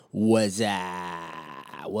What's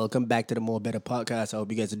up? Welcome back to the More Better podcast. I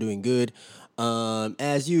hope you guys are doing good.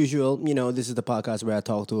 As usual, this is the podcast where I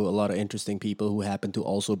talk to a lot of interesting people who happen to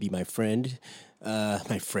also be my friend.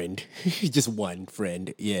 My friend, just one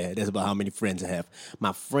friend. Yeah, that's about how many friends I have.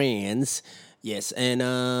 My friends. Yes,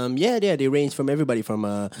 and yeah, they range from everybody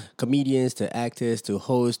from comedians to actors to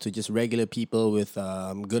hosts to just regular people with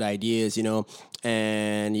good ideas,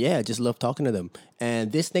 and yeah, I just love talking to them.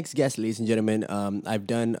 And this next guest, ladies and gentlemen, I've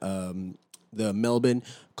done the Melbourne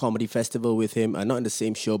Comedy Festival with him. Not in the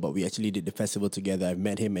same show, but we actually did the festival together. I've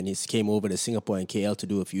met him and he's came over to Singapore and KL to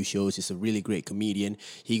do a few shows. He's a really great comedian.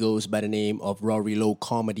 He goes by the name of Rory Lowe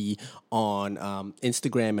Comedy on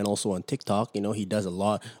Instagram and also on TikTok. He does a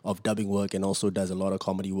lot of dubbing work and also does a lot of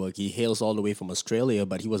comedy work. He hails all the way from Australia,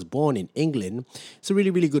 but he was born in England. It's a really,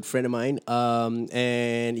 really good friend of mine.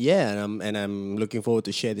 And yeah, and I'm looking forward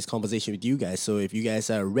to share this conversation with you guys. So if you guys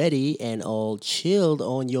are ready and all chilled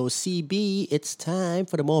on your CB, it's time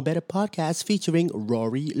for the More Better podcast featuring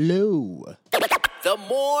Rory Lowe. The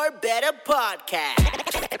More Better Podcast.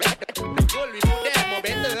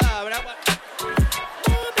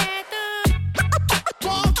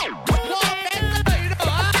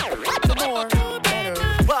 The More Better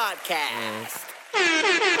Podcast.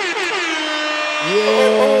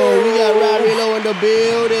 Yo, we got Rory Lowe in the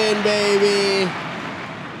building, baby.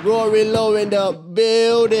 Rory Lowe in the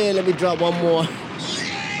building. Let me drop one more.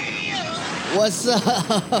 What's up?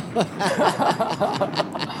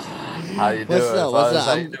 How you doing? What's up?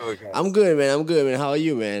 How you doing, guys? I'm good, man. How are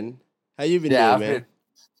you, man? How you been Yeah, doing, man?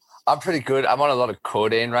 I'm pretty good. I'm on a lot of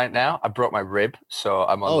codeine right now. I broke my rib, so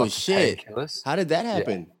I'm on Oh lots shit! of painkillers. How did that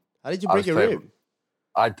happen? How did you I break was your playing- rib?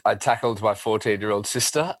 I tackled my 14-year-old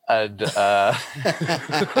sister, and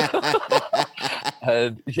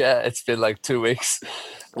and yeah, it's been like 2 weeks.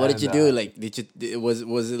 What did you And, do? Like,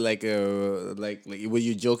 was it like were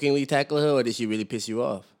you jokingly tackle her, or did she really piss you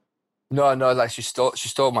off? No, like she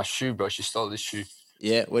stole my shoe, bro. She stole this shoe.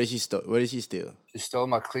 Yeah. What did she steal? What did she steal? She stole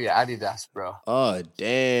my clear Adidas, bro. Oh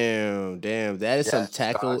damn! That is some So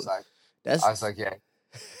tackle. I was like, yeah,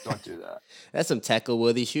 don't do that. That's some tackle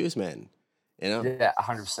worthy shoes, man. Yeah, 100%.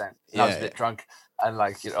 I was a Yeah. bit drunk, and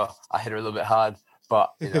I hit her a little bit hard,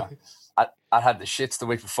 but I had the shits the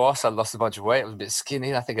week before, so I lost a bunch of weight. I was a bit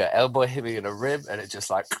skinny. I think her elbow hit me in a rib, and it just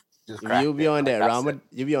cracked. You'll be it. on Like, that that's Ramadan.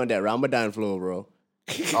 You'll be on that Ramadan floor, bro.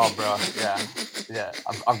 it. Oh, bro, yeah.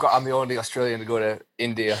 I'm the only Australian to go to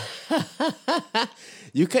India.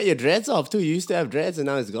 You cut your dreads off too. You used to have dreads, and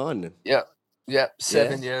now it's gone. Yeah.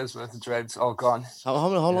 7 years worth of dreads, all gone. How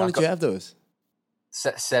long did you have those?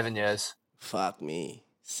 7 years. Fuck me.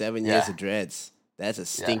 7 years Yeah. of dreads. That's a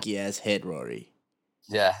stinky ass head, Rory.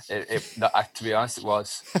 Yeah, to be honest, it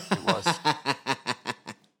was.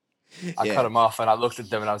 I Yeah. cut them off, and I looked at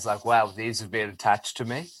them, and I was like, "Wow, these have been attached to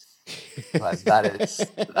me." Like that is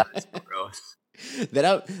gross.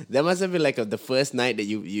 That must have been like the first night that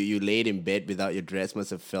you laid in bed without your dress. Must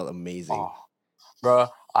have felt amazing. Oh, bro,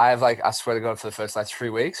 I swear to God, for the first 3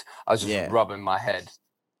 weeks, I was just Yeah. rubbing my head.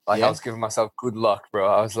 I Yeah? was giving myself good luck, bro.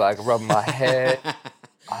 I was like rubbing my head.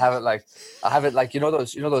 I have it like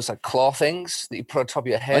those like claw things that you put on top of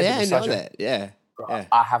your Oh head. yeah, to I know massage your- that. Yeah, Bro, yeah.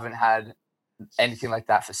 I haven't had anything like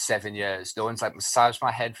that for 7 years. No one's like massaged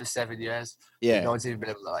my head for 7 years. Yeah. No one's even been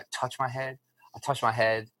able to like touch my head. I touch my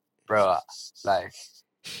head, bro. Like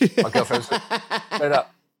my girlfriend was straight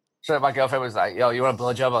up. My girlfriend was like, "Yo, you want a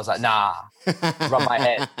blowjob?" I was like, "Nah, rub my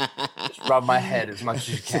head. Just rub my head as much as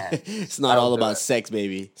you can. It's not I'll all do about it. sex,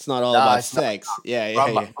 baby. It's not all Nah, about it's not. sex. Yeah.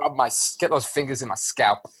 Get those fingers in my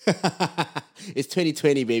scalp." It's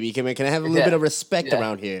 2020, baby. Can I have a little Yeah, bit of respect yeah.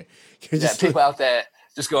 around here? Can we Yeah, just- people out there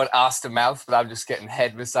just going ass to mouth, but I'm just getting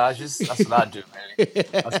head massages. That's what I do, really.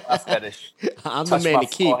 That's my fetish. I'm the Touch man my to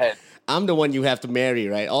keep. forehead. I'm the one you have to marry,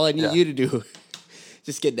 right? All I need Yeah. you to do,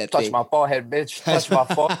 just get that Touch thing. my forehead, bitch. Touch my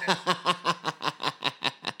forehead.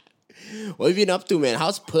 What have you been up to, man?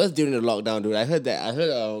 How's Perth during the lockdown, dude? I heard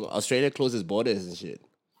Australia closes borders and shit.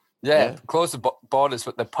 Yeah, Yeah. closed the borders,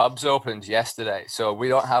 but the pubs opened yesterday, so we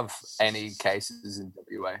don't have any cases in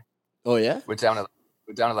WA. Oh yeah, We're down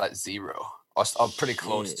to like 0, or pretty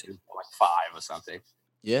close Shit. to like 5 or something.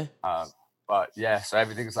 yeah. But yeah, so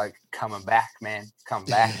everything's like coming back, man. Come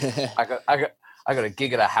back. I got a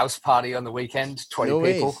gig at a house party on the weekend. 20 No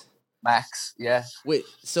people ways. max. Yeah. Wait,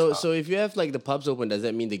 so if you have like the pubs open, does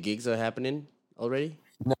that mean the gigs are happening already?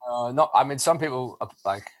 No, not. I mean, some people are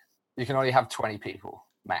like you can only have 20 people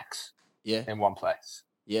max Yeah, in one place.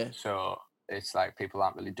 yeah. So it's like people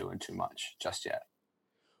aren't really doing too much just yet.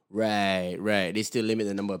 Right. They still limit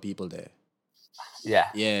the number of people there. Yeah.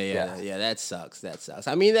 Yeah. That sucks.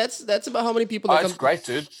 I mean, that's about how many people. Oh, that it's come. great,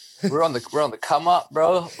 dude. We're on the come up,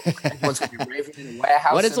 bro. Everyone's gonna be raving in a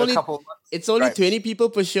warehouse What? It's in only a couple of months. it's only Great. 20 people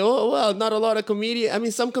per show. Well, not a lot of comedians. I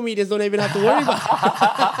mean, some comedians don't even have to worry about.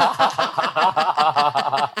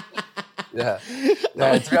 Yeah.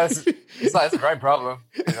 To be honest, it's a great problem.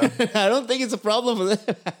 You know? I don't think it's a problem for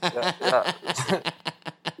them. Yeah.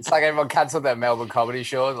 It's like everyone cancelled their Melbourne comedy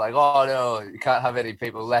shows. Like, oh no, you can't have any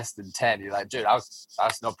people less than 10. You're like, dude,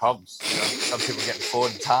 that's no problems. You know, some people getting 4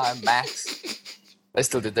 at a time max. They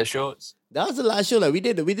still did their shows. That was the last show. Like we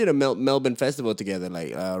did a Melbourne festival together.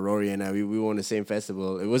 Like Rory and I, we were on the same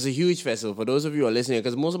festival. It was a huge festival for those of you who are listening,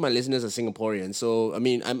 because most of my listeners are Singaporean. So I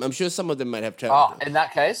mean, I'm sure some of them might have traveled. Oh, in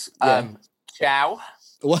that case, Yeah. ciao.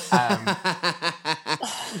 What?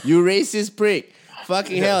 You racist prick!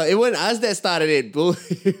 Fucking hell! It wasn't us that started it, bro.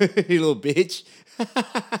 You little bitch.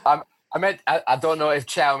 I don't know if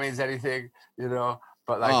ciao means anything, you know,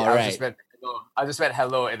 but like I just meant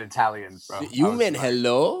hello in Italian, bro. You meant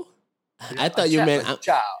hello? I thought you meant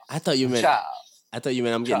ciao. I thought you meant Ciao.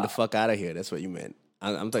 I'm getting the fuck out of here. That's what you meant.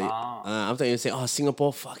 I'm thought you were saying, oh,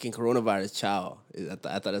 Singapore fucking coronavirus, ciao. I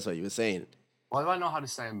thought that's what you were saying. Why do I know how to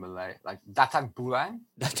say in Malay? Like datang bulan?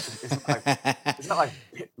 Isn't that like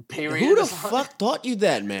period? Who the fuck taught you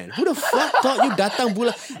that, man? Who the fuck taught you datang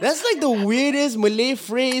bulan? That's like the weirdest Malay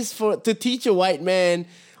phrase to teach a white man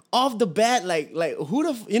off the bat. Like who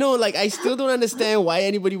the like I still don't understand why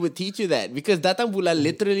anybody would teach you that, because datang bulan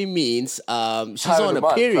literally means she's Time on of a the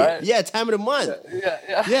month, period. right? Yeah, time of the month.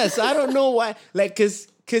 Yeah. Yeah, so I don't know why. Like, cause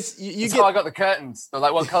you That's get. how I got the curtains. They're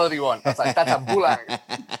like, what color do you want? I was like, datang bulan.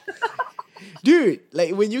 Dude,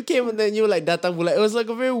 like when you came and then you were like datang bulan, it was like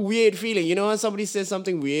a very weird feeling. You know how somebody says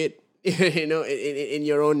something weird, you know, in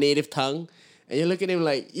your own native tongue, and you look at him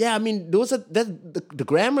like, yeah, I mean, the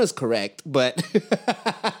grammar is correct, but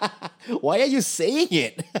why are you saying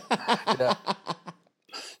it? Yeah.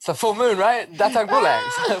 It's a full moon, right? Datang bulan.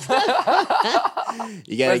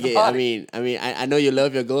 You gotta get. I know you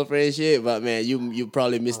love your girlfriend and shit, but man, you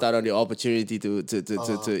probably missed out on the opportunity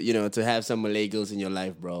to have some Malay girls in your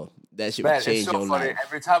life, bro. That shit would change it's so your funny. life.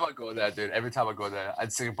 Every time I go there, dude. Every time I go there,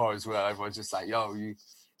 and Singapore as well, everyone's just like, "Yo, you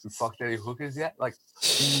fucked any hookers yet?" Like,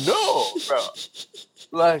 no, bro.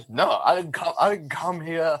 Like, no, I didn't come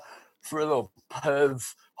here for a little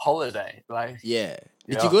perv holiday. Like, Yeah.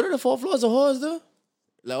 Did you go to the 4 floors of Halls though?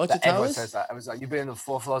 Like Orchard everyone Towers? says that. I was like, "You've been in the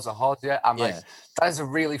 4 floors of halls yet?" I'm like, Yeah. that is a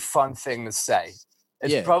really fun thing to say.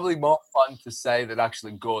 It's Yeah. probably more fun to say than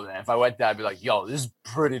actually go there. If I went there, I'd be like, "Yo, this is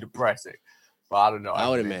pretty depressing." But I don't know. I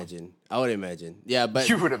would imagine. Yeah, but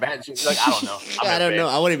You would imagine. Like, I don't know. I don't know.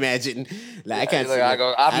 I would imagine. Like I can't. Like,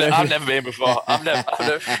 I've never been before. I've never.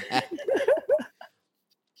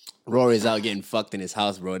 Rory's out getting fucked in his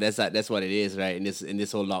house, bro. That's what it is, right? In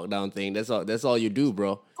this whole lockdown thing, that's all you do,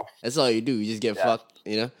 bro. That's all you do. You just get fucked,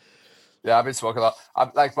 you know. Yeah, I've been smoking a lot.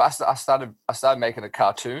 I started making a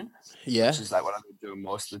cartoon. Yeah. Which is like what I've been doing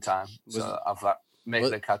most of the time. So I've like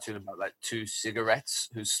making a cartoon about like 2 cigarettes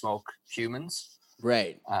who smoke humans.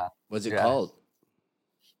 Right. What's it yeah. called?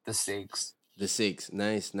 The Cigs. The Cigs.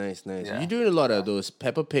 Nice. Yeah. You're doing a lot of those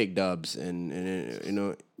Peppa Pig dubs, and you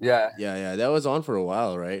know. Yeah. That was on for a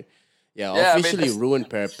while, right? Yeah. Yeah, officially ruined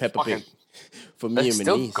Peppa Pig for me and my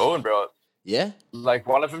still niece. going, bro. Yeah. Like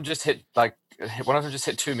one of them just hit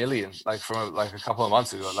 2 million like from like a couple of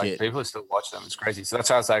months ago. Like people are still watching them. It's crazy. So that's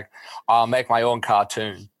why I was like, I'll make my own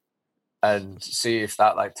cartoon and see if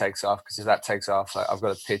that like takes off. Because if that takes off, like, I've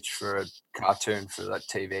got a pitch for a cartoon for like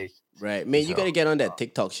TV. Right, man. You gotta get on that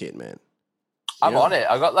TikTok shit, man. I'm on it.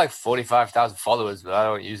 I got like 45,000 followers, but I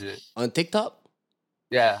don't use it. On TikTok?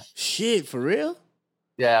 Yeah. Shit, for real?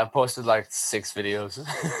 Yeah, I posted like 6 videos.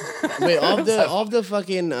 Wait, of the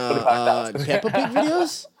fucking Peppa Pig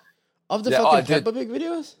videos? Of the fucking Peppa Pig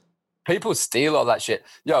videos? People steal all that shit.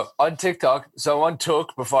 Yo, on TikTok, someone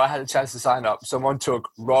took, before I had a chance to sign up, someone took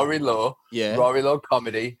Rory Lowe, Rory Lowe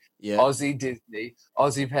Comedy, Aussie Disney,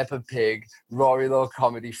 Aussie Peppa Pig, Rory Lowe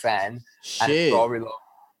Comedy Fan, and Rory Lowe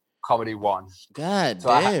Comedy 1. God so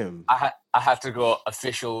damn. I had to go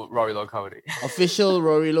official Rory Lowe Comedy. Official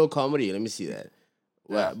Rory Lowe Comedy. Let me see that.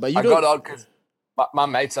 Well, but I got on because my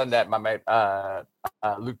mate's on there. My mate,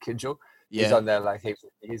 Luke Kidgel, he's on there. Like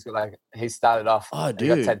he's got like he started off. Oh,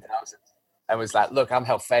 dude, he got 10,000, and was like, "Look, I'm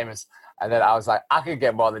hell famous." And then I was like, "I could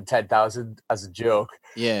get more than 10,000 as a joke."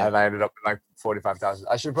 Yeah, and I ended up with like 45,000.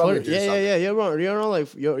 I should probably do something. Yeah. You're around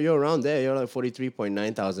like you're around there. You're like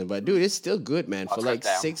 43.9 thousand. But dude, it's still good, man. For like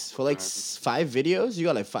 5 videos, you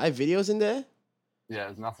got like 5 videos in there. Yeah,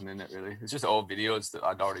 there's nothing in it really. It's just old videos that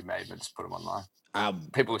I'd already made and I just put them online.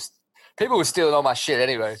 People were stealing all my shit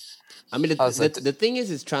anyway. I mean, I was like, the thing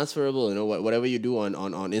is, it's transferable. You know, whatever you do on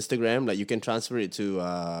Instagram, like you can transfer it to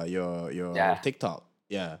your Yeah. TikTok.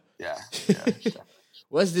 Yeah. yeah.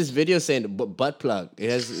 What's this video saying? Butt plug. It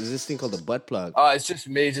has this thing called the butt plug. Oh, it's just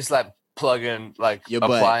me just like plugging like Your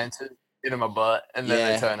butt. appliances into my butt and then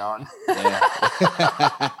Yeah. they turn on. Yeah.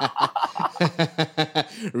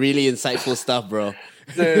 Really insightful stuff, bro.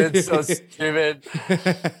 Dude, it's so stupid.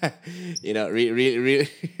 You know,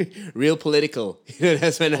 real political.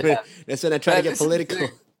 That's when I try to Man, get political.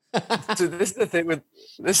 So this is the thing with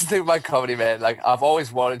my comedy, man. Like I've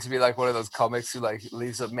always wanted to be like one of those comics who like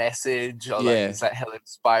leaves a message or like it's like hella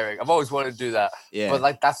inspiring. I've always wanted to do that. Yeah. But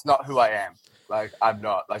like that's not who I am. Like I'm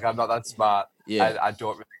not that smart. Yeah. I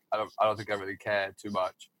don't think I really care too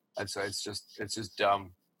much. And so it's just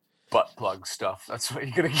dumb butt plug stuff. That's what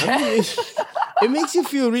you're gonna get. It makes you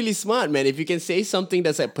feel really smart, man. If you can say something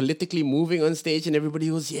that's like politically moving on stage and everybody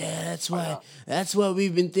goes, yeah, that's what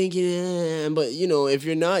we've been thinking. But you know, if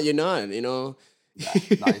you're not, you're not, you know. Yeah,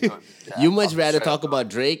 no, you don't. Yeah, you much rather straight talk up. about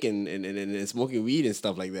Drake and smoking weed and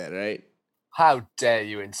stuff like that, right? How dare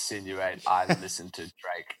you insinuate I listen to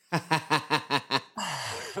Drake?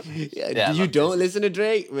 Yeah, you don't listen to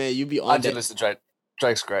Drake? Man, you be on I do that. listen to Drake.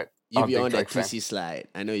 Drake's great. You I'm a be big on that Drake fan. Tusi slide.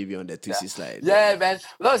 I know you be on that Tusi slide. Yeah, man.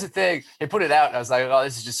 Well, that was the thing. He put it out, and I was like, "Oh,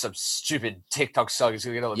 this is just some stupid TikTok song. He's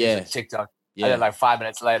gonna get all the views on TikTok." Yeah. And then, like 5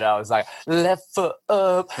 minutes later, I was like, "Left foot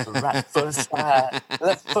up, right foot slide,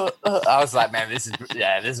 left foot up." I was like, "Man, this is a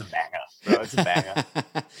banger, bro. It's a banger."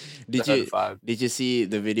 Did you see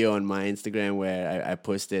the video on my Instagram where I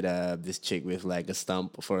posted this chick with like a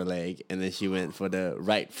stump for a leg, and then she went for the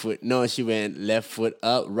right foot? No, she went left foot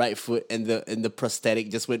up, right foot, and the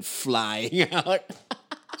prosthetic just went flying out.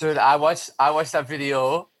 Dude, I watched that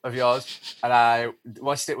video of yours, and I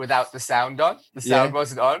watched it without the sound on. The sound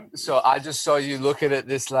wasn't on, so I just saw you looking at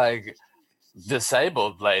this like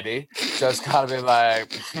disabled lady, just kind of being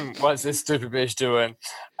like, "What's this stupid bitch doing?"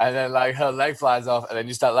 And then like her leg flies off, and then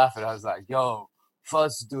you start laughing. I was like, "Yo,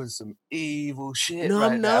 Fuzz is doing some evil shit." No,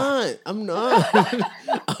 right I'm now. not. I'm not.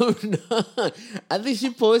 I'm not. I think she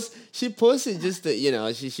posted just to, you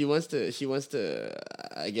know, she wants to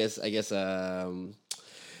I guess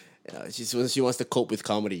you know, she wants to cope with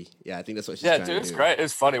comedy. Yeah, I think that's what she's trying to do. Yeah, dude, it's great.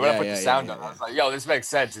 It's funny. When I put the sound on, yeah. I was like, "Yo, this makes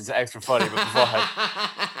sense. It's extra funny." But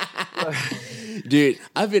beforehand, dude,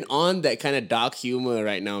 I've been on that kind of dark humor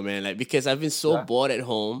right now, man. Like because I've been so bored at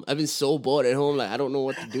home. Like I don't know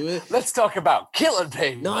what to do with. Let's talk about killing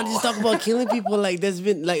people. No, just talk about killing people. Like there's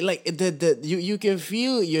been like you can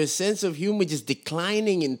feel your sense of humor just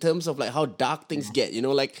declining in terms of like how dark things get. You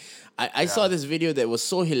know, like. I saw this video that was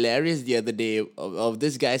so hilarious the other day of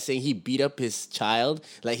this guy saying he beat up his child.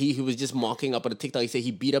 Like he was just mocking up on the TikTok. He said he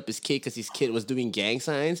beat up his kid because his kid was doing gang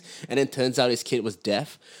signs, and then turns out his kid was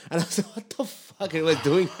deaf. And I was like, what the fuck? He was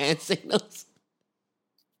doing hand signals.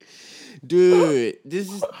 Dude, this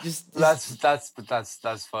is just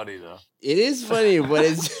that's funny though. It is funny, but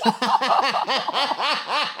it's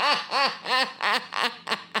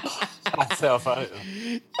That's so funny.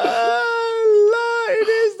 Oh, Lord, it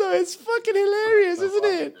is though. It's fucking hilarious, isn't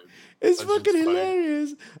it? It's That's fucking just funny.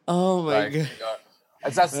 hilarious. Oh my Like, god.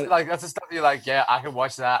 that's the stuff you're like, yeah, I can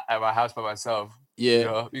watch that at my house by myself. Yeah. You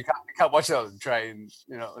know, you can't watch it on the train,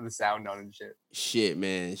 you know, with the sound on and shit. Shit,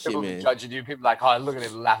 man. People judging you, people like, oh, look at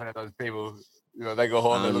him laughing at those people. You know, they go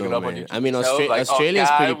home, I they don't look it know, up on man. YouTube. I mean, themselves, like, Australia's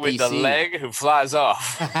guy pretty with the PC. leg who flies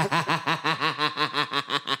off.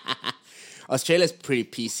 Australia's pretty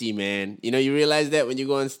PC, man. You know, you realize that when you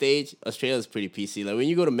go on stage, Australia's pretty PC. Like when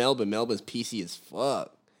you go to Melbourne, Melbourne's PC as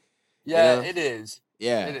fuck. Yeah, You know? it is.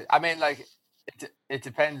 Yeah. It is. I mean, like, it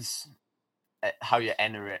depends how you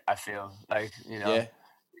enter it, I feel. Like, you know, Yeah.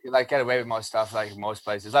 you can, like, get away with most stuff, like, most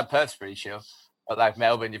places. Like, Perth's pretty chill. But, like,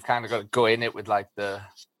 Melbourne, you've kind of got to go in it with, like, the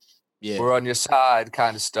we're on your side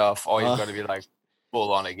kind of stuff. Or you've got to be, like,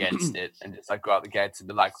 full on against it and just, like, go out the gates and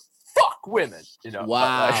be like, fuck women, you know.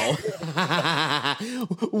 Wow. Like,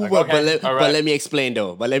 okay, all right. But let me explain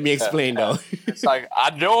though. It's like, I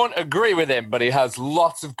don't agree with him, but he has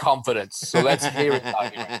lots of confidence. So let's hear it.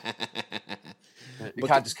 You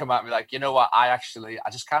can't just come out and be like, you know what? I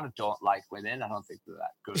just kind of don't like women. I don't think they're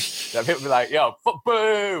that good. Then people be like, yo,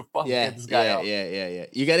 boo, get this guy out. Yeah.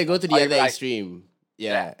 You got to go to the other extreme.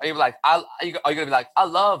 Yeah. Are you like, are you gonna be like, I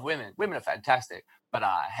love women. Women are fantastic, but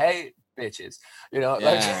I hate bitches. You know, you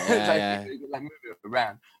can, like move it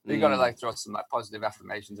around. But you gotta like throw some like positive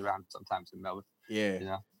affirmations around sometimes in Melbourne. Yeah. You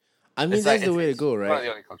know, I mean, that's the way to go, One of right? the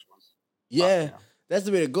only cultural ones. Yeah, But, you know, that's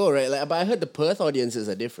the way to go, right? Like, but I heard the Perth audiences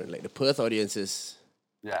are different. Like the Perth audiences.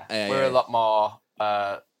 we're a lot more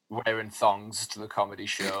wearing thongs to the comedy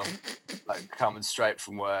show, like coming straight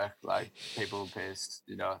from work, like people pissed,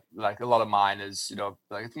 like a lot of miners,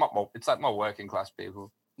 like it's like more working class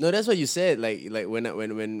people. No, that's what you said. Like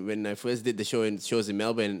when I first did the shows in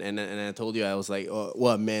Melbourne, and I told you I was like, oh,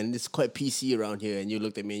 well, man, it's quite PC around here, and you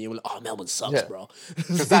looked at me and you were like, oh, Melbourne sucks, bro.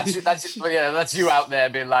 Because that's you out there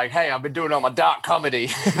being like, hey, I've been doing all my dark comedy.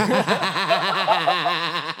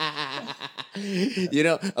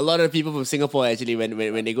 A lot of the people from Singapore actually,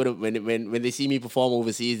 when they go to when they see me perform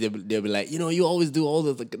overseas, they'll be like, you always do all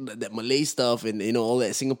that Malay stuff and all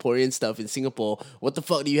that Singaporean stuff in Singapore. What the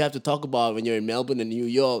fuck do you have to talk about when you're in Melbourne and New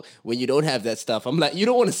York when you don't have that stuff? I'm like, you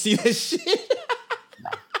don't want to see that shit.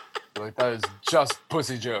 Like, that is just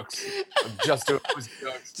pussy jokes. I'm just doing pussy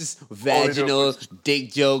jokes. Just vaginal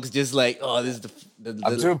dick jokes. Just like, oh, this is the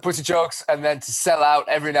I'm doing pussy jokes, and then to sell out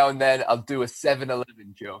every now and then, I'll do a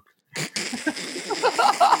 7-Eleven joke.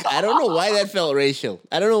 I don't know why that felt racial.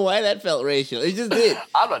 It just did.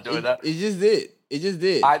 I'm not doing that. It just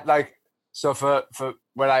did. I like so for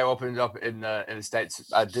when I opened up in the States,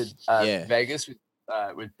 I did Vegas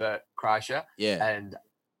with Bert Kreischer. Yeah. And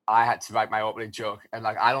I had to write my opening joke, and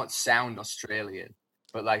like I don't sound Australian,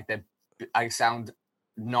 but like I sound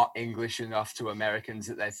not English enough to Americans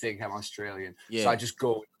that they think I'm Australian. Yeah. So I just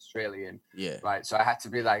go with Australian. Yeah. Right. So I had to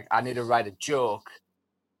be like, I need to write a joke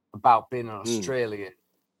about being an Australian,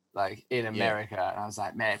 like in America. And I was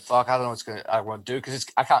like, man, fuck, I don't know what I want to do because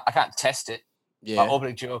I can't test it. Yeah. My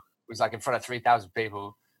opening joke was like in front of 3,000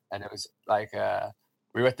 people, and it was like I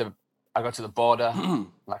got to the border,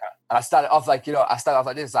 like I started off like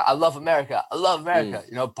this, like I love America,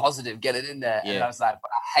 positive, get it in there. Yeah. And I was like,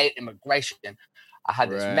 but I hate immigration. I had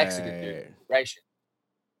this Mexican dude in immigration.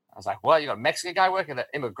 I was like, what? You got a Mexican guy working at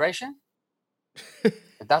immigration?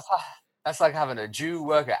 That's like having a Jew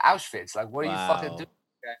work at Auschwitz. Like, what are you fucking doing?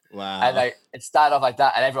 Wow. And like it started off like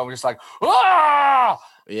that, and everyone was just like, ah!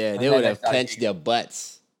 Yeah, they would have clenched their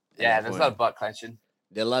butts. Yeah, there's a lot of butt clenching.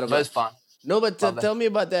 There's a lot of it was fun. No, but tell me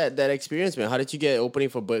about that experience, man. How did you get opening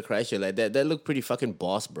for Bert Kreischer? Like that looked pretty fucking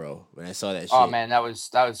boss, bro. When I saw that shit. Oh man, that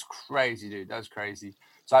was crazy, dude. That was crazy.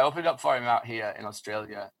 So I opened up for him out here in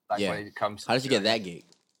Australia. Like when he comes. How did you get that gig?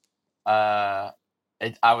 I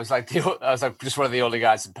was like just one of the only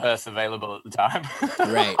guys in Perth available at the time.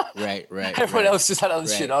 Right. Everyone else just had other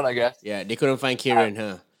shit on, I guess. Yeah, they couldn't find Kieran,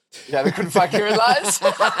 huh? Yeah, they couldn't find Kieran Lyons.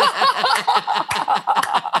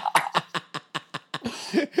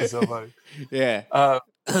 So funny. Yeah.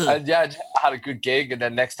 And yeah, I had a good gig, and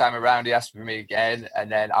then next time around he asked for me again,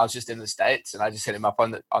 and then I was just in the States, and I just hit him up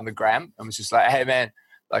on the gram and was just like, hey man,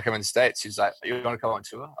 like I'm in the States. He's like, you want to come on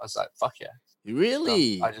tour? I was like, fuck yeah.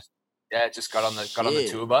 Really? So I just got on the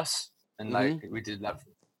tour bus, and like we did like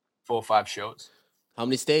 4 or 5 shows. How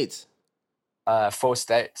many states? 4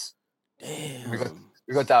 states. Damn.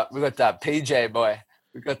 We got that PJ boy.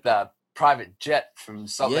 We got that private jet from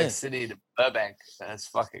Salt Lake City to Burbank. That's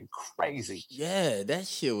fucking crazy. Yeah, that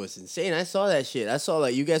shit was insane. I saw that shit. I saw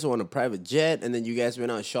like you guys were on a private jet, and then you guys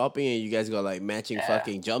went out shopping, and you guys got like matching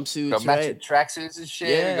fucking jumpsuits, got matching tracksuits and shit.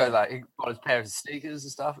 Yeah. We got like he bought his pair of sneakers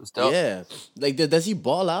and stuff. It was dope. Yeah, like does he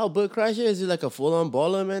ball out, Bert Kreischer? Is he like a full on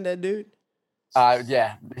baller, man? That dude.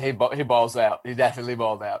 Yeah, he balls out. He definitely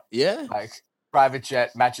balled out. Yeah, like private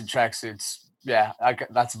jet, matching tracksuits. Yeah,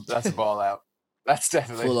 that's a ball out. That's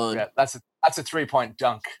definitely full on. Yeah, that's a 3-point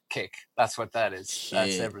dunk kick. That's what that is. Shit.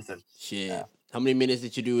 That's everything. Shit. Yeah. How many minutes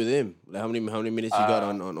did you do with him? Like how many minutes you got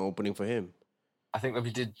on opening for him? I think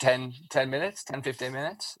we did 10 minutes, 10, 15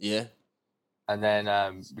 minutes. Yeah. And then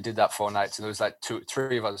we did that 4 nights, and there was like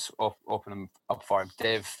 3 of us opening up for him.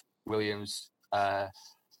 Dave Williams,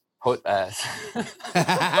 Hood. This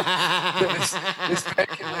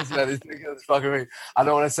fucking me. I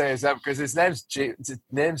don't want to say his name because his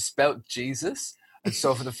name's spelled Jesus. And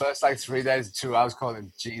so for the first like 3 days or 2 hours, calling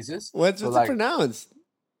him Jesus. What's it pronounced?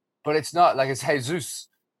 But it's not like it's Jesus.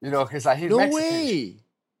 Because like he's Mexican. Way.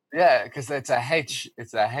 Yeah, because it's a H.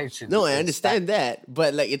 It's a H. No, I understand that,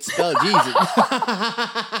 but like it's spelled Jesus.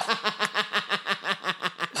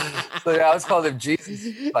 So yeah, I was calling him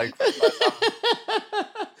Jesus. Like,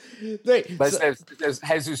 but there's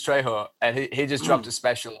Jesus Trejo, and he just dropped a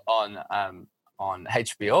special on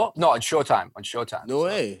HBO. No, on Showtime. No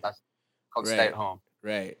way. That's called Stay at Home.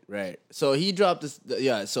 Right. So he dropped this.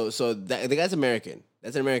 Yeah. So the guy's American.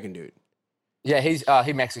 That's an American dude. Yeah, he's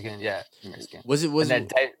Mexican. Yeah, he's Mexican. Was and then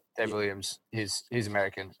Dave Williams, he's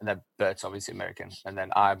American, and then Bert's obviously American, and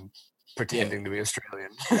then I'm pretending to be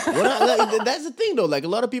Australian. That's the thing though. Like a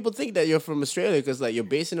lot of people think that you're from Australia because like you're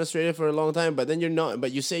based in Australia for a long time, but then you're not.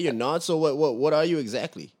 But you say you're not. So what are you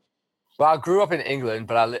exactly? Well, I grew up in England,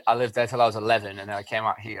 but I lived there till I was 11, and then I came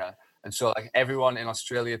out here. And so like everyone in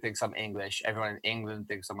Australia thinks I'm English. Everyone in England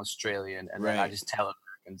thinks I'm Australian. And then I Right. just tell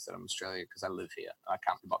Americans that I'm Australian because I live here. I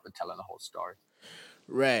can't be bothered telling the whole story.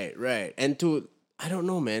 Right. And to I don't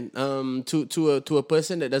know, man. To a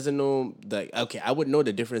person that doesn't know, like, okay, I would know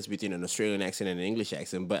the difference between an Australian accent and an English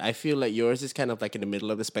accent, but I feel like yours is kind of like in the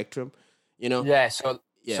middle of the spectrum, you know? Yeah, so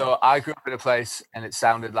I grew up in a place and it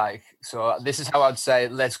sounded like, so this is how I'd say,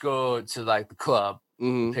 let's go to like the club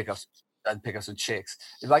and pick up some chicks.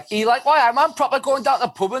 It's like, why am I proper going down to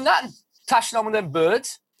the pub and that and tashing on with them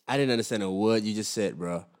birds? I didn't understand a word you just said,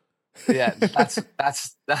 bro. Yeah, that's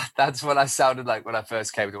what I sounded like when I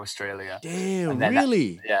first came to Australia. Damn,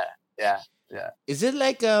 really? Yeah. Is it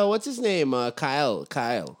like what's his name? Kyle.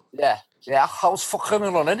 Yeah, I was fucking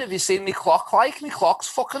running. Have you seen me clock? Like, me clock's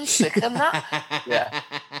fucking sick and that. Yeah.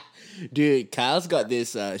 Dude, Kyle's got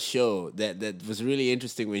this show that was really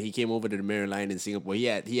interesting when he came over to the Maryland in Singapore. He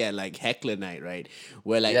had like heckler night, right?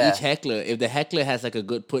 Where like each heckler, if the heckler has like a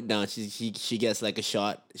good put down, she gets like a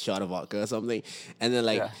shot of vodka or something, and then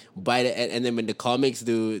like by the and then when the comics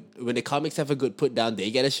have a good put down, they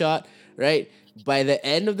get a shot, right? By the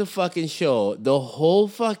end of the fucking show, the whole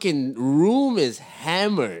fucking room is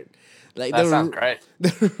hammered. Like that sounds great.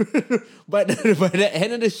 But by the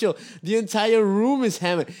end of the show, the entire room is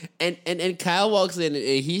hammered, and Kyle walks in, and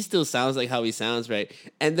he still sounds like how he sounds, right?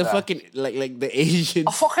 And the fucking like the Asians.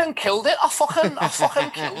 I fucking killed it. I fucking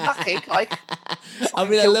killed that cake. Like, I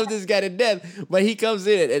mean, I love this guy to death, but he comes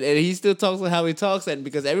in and he still talks like how he talks, and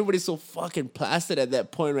because everybody's so fucking plastered at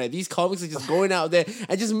that point, right? These comics are just going out there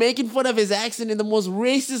and just making fun of his accent in the most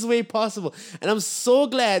racist way possible. And I'm so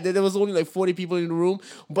glad that there was only like 40 people in the room,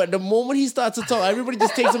 but the moment he starts to talk, everybody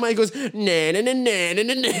just takes him out and goes, nah, nah, nah, nah,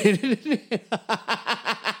 nah, nah.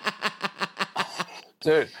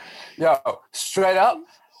 Dude, yo, straight up,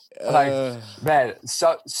 like, man,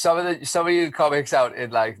 some of you comics out in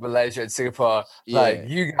like Malaysia and Singapore, like,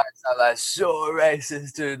 you guys are like so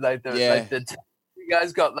racist, dude. Like, you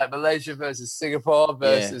guys got like Malaysia versus Singapore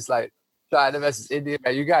versus like China versus India.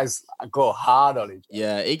 Man, you guys go hard on each other.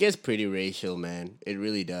 Yeah, it gets pretty racial, man. It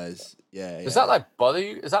really does. Yeah. Does that like bother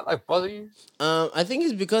you? I think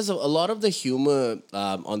it's because of a lot of the humor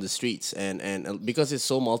on the streets, and because it's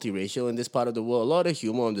so multiracial in this part of the world, a lot of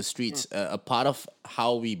humor on the streets. A part of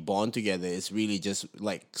how we bond together is really just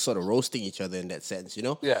like sort of roasting each other in that sense, you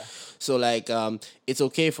know? Yeah. So like, it's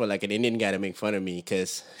okay for like an Indian guy to make fun of me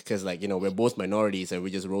because like, you know, we're both minorities and we're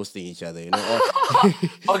just roasting each other, you know?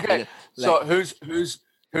 Okay. You know, so who's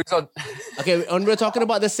on? Okay, and we're talking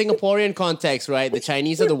about the Singaporean context, right? The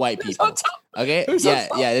Chinese are the white people. Okay,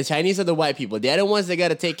 the Chinese are the white people. They're the ones that got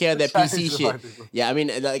to take care of that PC shit. Yeah, I mean,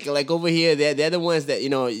 like over here, they're the ones that, you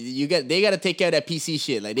know, they got to take care of that PC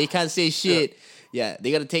shit. Like, they can't say shit. Yeah,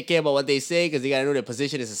 they got to take care about what they say because they got to know their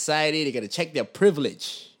position in society. They got to check their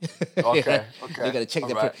privilege. Okay. They got to check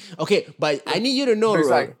their privilege. Okay, but I need you to know,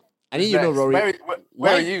 Rory. I need you to know, Rory.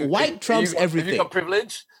 Where are you? White trumps everything. Have you got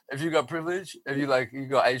privilege? Have you got privilege? Have you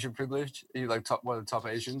got Asian privilege? Are you like one of the top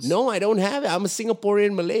Asians? No, I don't have it. I'm a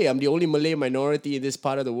Singaporean Malay. I'm the only Malay minority in this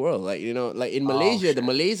part of the world. Like, you know, like in Malaysia, the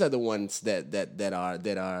Malays are the ones that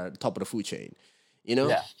are top of the food chain. You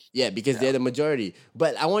know? Yeah, because they're the majority.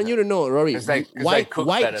 But I want you to know, Rory, white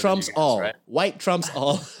trumps all. Right? White trumps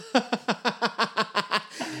all.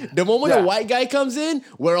 The moment a white guy comes in,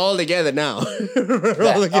 we're all together now.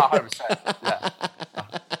 We're all together. 100%. Yeah.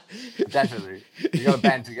 Definitely. You gotta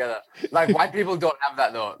band together. Like, white people don't have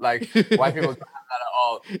that though. Like, white people don't have that at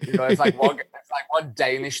all. You know, it's like one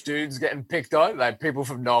Danish dude's getting picked on. Like, people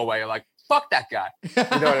from Norway are like, fuck that guy.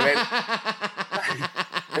 You know what I mean?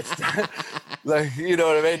 It's like, you know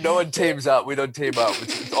what I mean? No one teams up. We don't team up.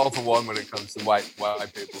 It's all for one when it comes to white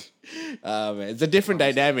people. Man, it's a different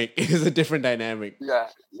dynamic. It's a different dynamic. Yeah.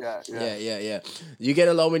 You get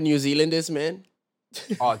along with New Zealanders, man?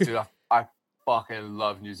 Oh, dude, I fucking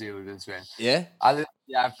love New Zealanders, man. Yeah?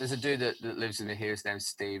 There's a dude that lives in here. His name's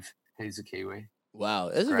Steve. He's a Kiwi.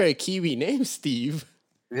 Wow, that's a very Kiwi name, Steve.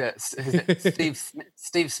 Yeah, Steve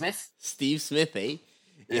Smith. Steve Smith, eh?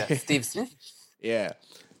 Yeah, Steve Smith. Yeah.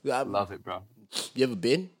 I love it, bro. You ever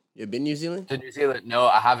been? You ever been New Zealand? To New Zealand? No,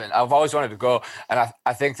 I haven't. I've always wanted to go, and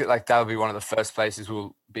I think that like that'll be one of the first places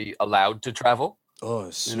we'll be allowed to travel. Oh,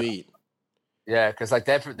 sweet. You know? Yeah, because like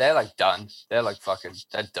they're like done. They're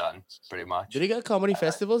done pretty much. Do they got comedy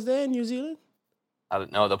festivals there in New Zealand? I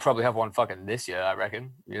don't know. They'll probably have one fucking this year, I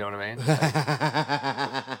reckon. You know what I mean?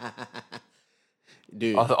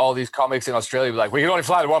 Dude, all these comics in Australia be like, we can only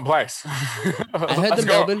fly to one place. I heard the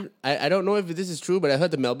Melbourne. I don't know if this is true, but I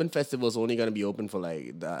heard the Melbourne Festival is only going to be open for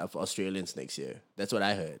like for Australians next year. That's what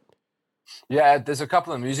I heard. Yeah, there's a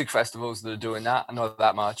couple of music festivals that are doing that. I know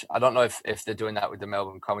that much. I don't know if they're doing that with the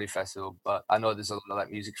Melbourne Comedy Festival, but I know there's a lot of like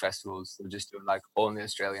music festivals that are just doing like only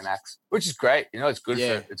Australian acts, which is great. You know, it's good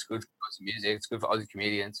Yeah, for Aussie music, it's good for Aussie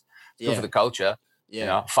comedians, it's good for yeah, the culture. You yeah.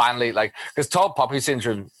 know, finally, like because tall poppy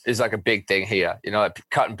syndrome is like a big thing here. You know, like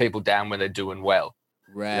cutting people down when they're doing well.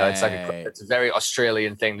 You know, Right. it's a very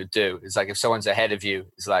Australian thing to do. It's like if someone's ahead of you,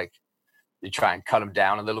 it's like you try and cut them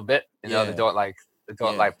down a little bit. You know, Yeah, they don't yeah,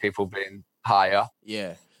 like people being higher.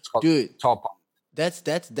 yeah. It's called Dude, top.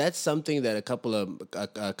 that's something that a couple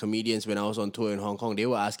of comedians when I was on tour in Hong Kong, they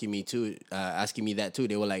were asking me too, asking me that too.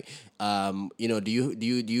 They were like,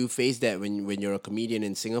 do you face that when you're a comedian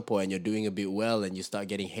in Singapore and you're doing a bit well and you start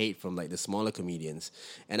getting hate from like the smaller comedians?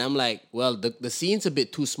 And I'm like, well, the scene's a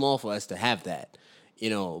bit too small for us to have that.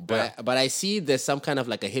 Yeah. But I see there's some kind of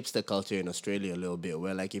like a hipster culture in Australia a little bit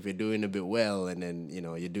where like if you're doing a bit well and then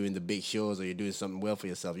you're doing the big shows or you're doing something well for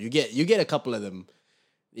yourself, you get a couple of them,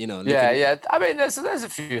 Yeah, looking. yeah. I mean, there's a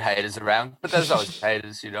few haters around, but there's always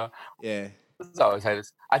haters, you know. Yeah. There's always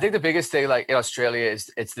haters. I think the biggest thing, like in Australia, is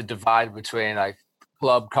it's the divide between like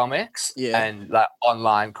club comics Yeah. and like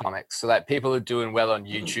online comics. So like people who are doing well on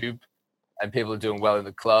YouTube and people who are doing well in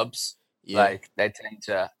the clubs, Yeah. like they tend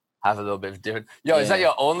to have a little bit of different. Yo, is that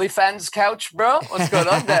Yeah. your OnlyFans couch, bro? What's going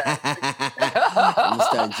on there? I'm gonna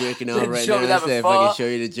start jerking off Didn't right show now. me that Let's see if I can before. show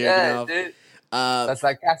you the jerking Yeah, off. dude. Uh, That's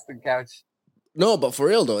like casting couch. no, but for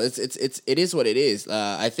real though, it is what it is.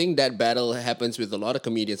 I think that battle happens with a lot of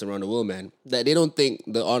comedians around the world, man. That they don't think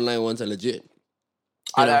the online ones are legit.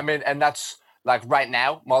 You know? I mean, and that's like right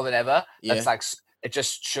now more than ever. Yeah. That's like it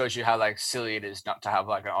just shows you how like silly it is not to have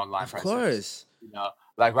like an online Of presence. course. You know,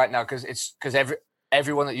 like right now because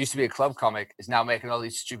everyone that used to be a club comic is now making all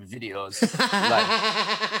these stupid videos.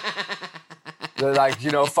 They're like,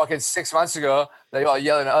 fucking 6 months ago, they all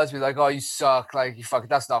yelling at us, be like, "Oh, you suck! Like, you fucking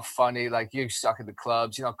that's not funny! Like, you suck in the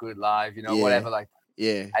clubs. You're not good live. Yeah. Whatever." Like,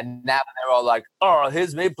 Yeah. and now they're all like, "Oh,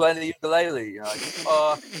 here's me playing the ukulele." Like,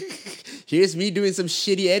 "Oh, Here's me doing some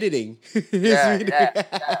shitty editing. yeah, Me yeah."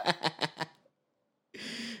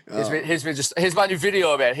 Oh. Here's my new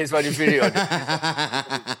video, man. Here's my new video.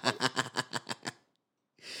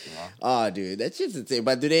 Oh, dude, that's just insane.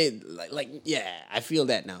 But do they yeah, I feel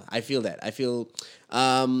that now. I feel that. I feel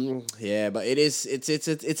yeah, but it's a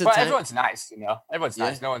But time. everyone's nice, Everyone's Yeah.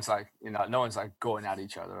 nice. No one's like, no one's like going at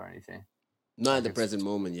each other or anything. Not at the it's- present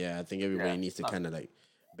moment, yeah. I think everybody Yeah, needs to not- kind of like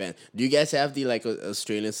ban. Do you guys have the like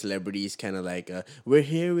Australian celebrities kind of like we're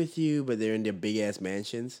here with you, but they're in their big ass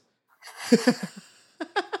mansions?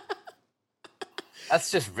 That's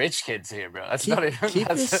just rich kids here, bro. That's Keep- not even. keep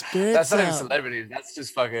your That's, spirits that's not even up. celebrities. That's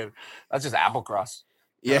just fucking. That's just Applecross.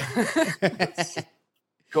 Yeah.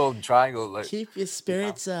 Golden Triangle. Like, Keep your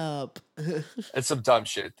spirits up. it's some dumb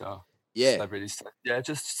shit though. Yeah. Celebrities. Yeah,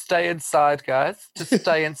 just stay inside, guys. Just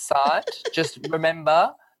stay inside. Just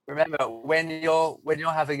remember when you're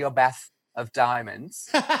having your bath of diamonds,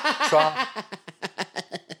 try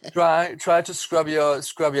to scrub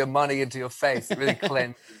your money into your face. It really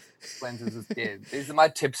cleanses the skin. These are my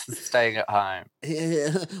tips for staying at home.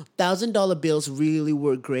 $1,000 bills really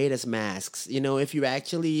work great as masks. If you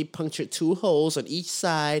actually puncture 2 holes on each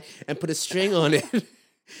side and put a string on it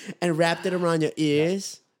and wrapped it around your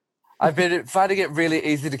ears. I've been finding it really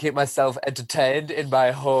easy to keep myself entertained in my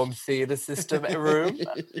home theater system room.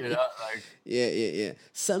 Like Yeah.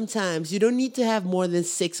 Sometimes you don't need to have more than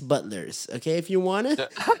 6 butlers, okay? If you want to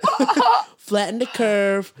flatten the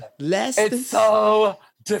curve, less than... it's so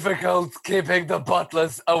difficult keeping the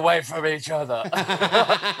butlers away from each other.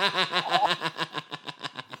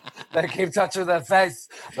 They keep touching their face.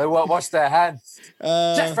 They won't wash their hands.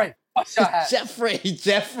 Jeffrey, wash your hands.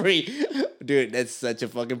 Jeffrey. Dude, that's such a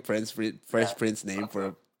fucking Fresh Prince name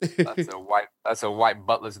for That's a white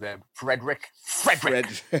butler's name. Frederick. Fred.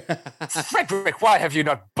 Frederick, why have you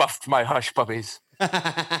not buffed my hush puppies?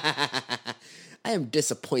 I am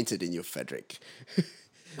disappointed in you, Frederick.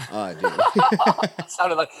 Oh, dude.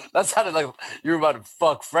 That sounded like you were about to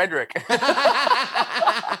fuck Frederick.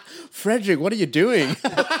 Frederick, what are you doing?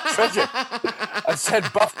 Frederick, I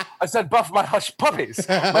said buff my hush puppies.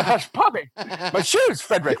 My hush puppy. My shoes,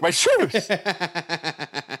 Frederick, my shoes.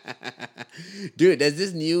 Dude, there's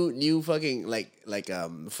this new fucking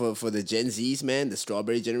for the Gen Zs, man, the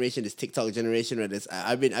strawberry generation, this TikTok generation, where this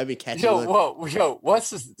I've been catching on. What's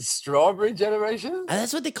this strawberry generation?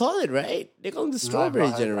 That's what they call it, right? They call it the strawberry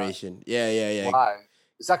right. generation. Yeah. Why?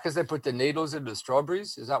 Is that because they put the needles into the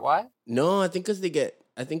strawberries? Is that why? No, I think because they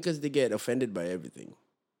get offended by everything.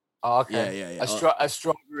 Oh, okay. Yeah. A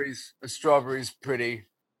strawberry's pretty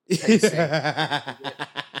tasty.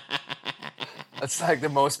 That's like the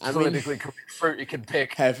most politically correct fruit you can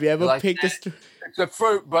pick. Have you ever Like, picked it's a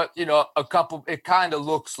fruit, but it kind of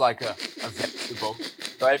looks like a vegetable.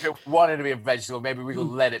 So if it wanted to be a vegetable, maybe we could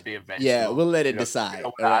let it be a vegetable. Yeah, we'll let it decide.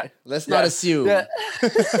 All right. Let's not assume. Yeah.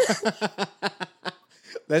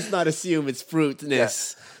 Let's not assume it's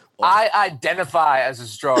fruitness. Yeah. I identify as a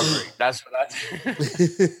strawberry. That's what I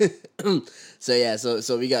do.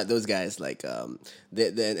 So we got those guys like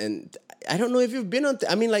and I don't know if you've been on.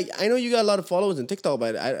 I mean, like I know you got a lot of followers on TikTok,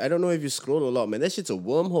 but I don't know if you scroll a lot, man. That shit's a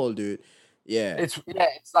wormhole, dude. Yeah. It's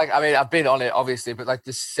like, I mean, I've been on it obviously, but like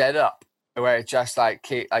the setup where it just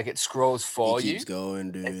like it scrolls for you. Keeps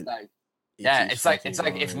going, dude. It's like, it's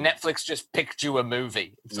like if Netflix just picked you a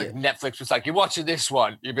movie. It's like Netflix was like, you're watching this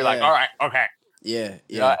one. You'd be like, all right, okay. Yeah.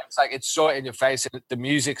 It's like it's so in your face, and the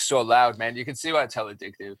music's so loud, man. You can see why it's hella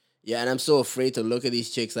addictive. Yeah, and I'm so afraid to look at these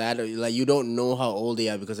chicks. Like you don't know how old they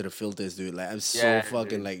are because of the filters, dude. Like I'm so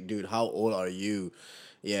fucking dude. Like, dude, how old are you?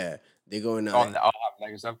 Yeah, they're going out.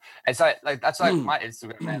 Stuff. It's like that's like my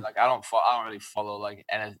Instagram, man. Like I don't really follow like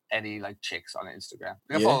any like chicks on Instagram.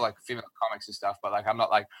 I follow like female comics and stuff, but like I'm not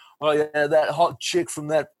like, oh yeah, that hot chick from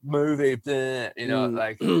that movie.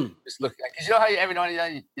 Like just look. Cause you know how every now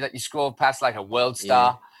and then you scroll past like a world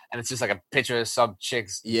star. And it's just like a picture of some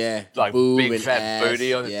chick's like big fat ass.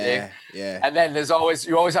 Booty on the thing. Yeah. And then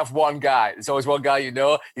you always have one guy. There's always one guy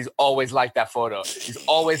he's always like that photo. He's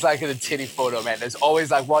always liking the titty photo, man. There's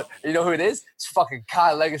always like what you know who it is? It's fucking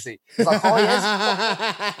Kyle Legacy. It's like, oh yes,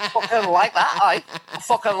 fucking like that. I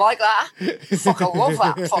fucking like that. Fucking love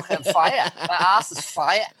that. Fucking fire. That ass is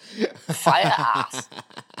fire. Fire ass.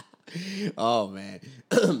 Oh man,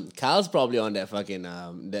 Kyle's probably on that fucking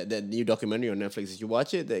that new documentary on Netflix. Did you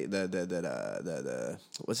watch it? The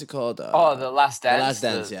what's it called? The Last Dance. The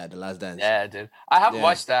Last Dance. Yeah, dude. I haven't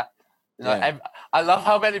watched that. I love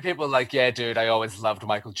how many people are like, yeah, dude, I always loved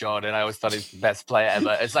Michael Jordan. I always thought he's the best player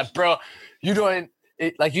ever. It's like, bro, you don't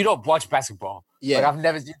watch basketball. Yeah. Like I've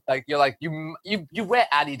never you're like you wear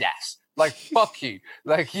Adidas. Like fuck you.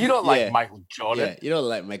 Like you don't like Michael Jordan. Yeah, you don't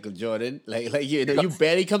like Michael Jordan. Like you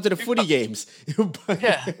barely come to the footy games.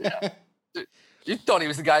 Yeah. You thought he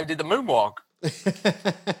was the guy who did the moonwalk.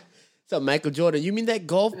 So Michael Jordan, you mean that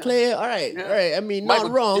golf player? All right. I mean,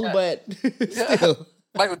 not wrong, but still.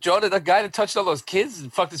 Michael Jordan, the guy that touched all those kids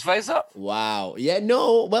and fucked his face up. Wow. Yeah.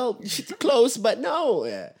 No. Well, close, but no.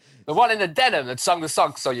 Yeah. The one in the denim that sung the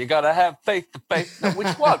song. So you gotta have faith to faith. No,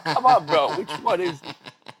 which one? Come on, bro. Which one is?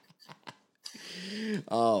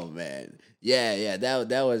 Oh man, yeah. That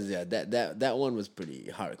was that one was pretty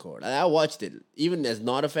hardcore. I watched it, even as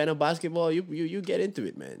not a fan of basketball. You get into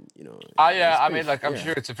it, man. You know. I mean, like I'm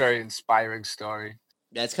sure it's a very inspiring story.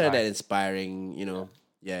 Yeah, it's kind of that inspiring. You know.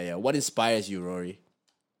 Yeah. What inspires you, Rory?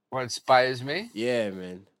 What inspires me? Yeah,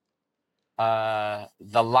 man.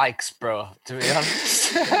 The likes, bro. To be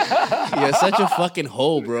honest, you're such a fucking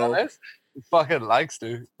hoe, bro. Fucking likes,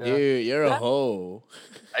 dude. Dude, you're a hoe.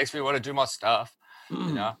 Makes me want to do more stuff.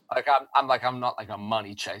 You know, like I'm not like a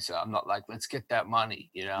money chaser. I'm not like, let's get that money.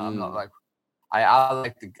 You know, I'm not like, I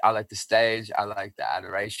like the stage. I like the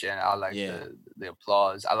adoration. I like the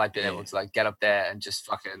applause. I like being able to like get up there and just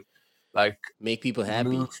fucking like make people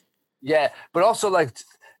happy. Move. Yeah, but also like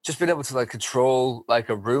just being able to like control like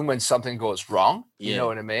a room when something goes wrong. You know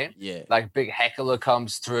what I mean? Yeah. Like big heckler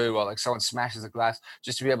comes through, or like someone smashes a glass,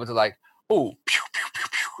 just to be able to like, oh, pew, pew, pew,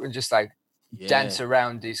 pew, and just like dance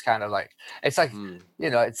around these kind of like, it's like, you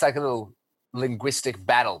know, it's like a little linguistic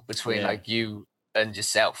battle between like you and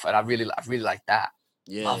yourself. And I really like that.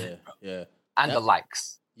 Yeah. And the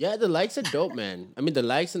likes. Yeah, the likes are dope, man. I mean, the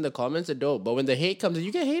likes and the comments are dope. But when the hate comes in,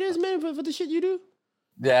 you get haters, man, for the shit you do?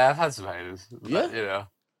 Yeah, I've had some haters. Yeah. But, you know,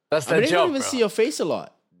 that's their job, they don't even bro. see your face a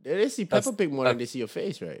lot. They see Peppa Pig more than they see your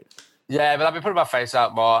face, right? Yeah, but I've been putting my face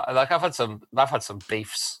out more. Like I've had some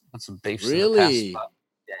beefs. Really? In the past,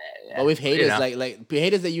 yeah. But with haters, like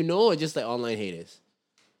haters that you know, or just like online haters?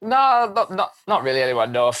 No, not really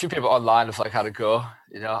anyone. No, a few people online have like had a go.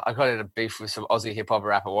 You know, I got in a beef with some Aussie hip hop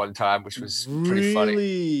rapper one time, which was pretty funny.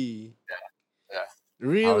 Really? Yeah.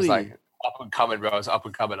 Really? I was like up and coming, bro. I was up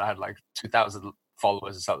and coming. I had like 2,000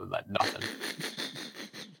 followers or something, like nothing.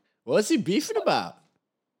 What's he beefing about?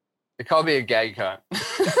 They call me a gay cunt.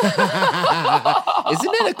 Isn't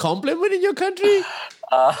that a compliment in your country?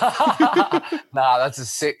 Nah, that's a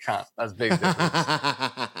sick cunt. That's big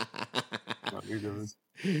difference.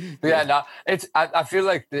 But yeah, no, I feel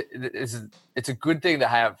like it's a good thing to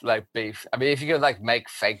have like beef. I mean, if you could like make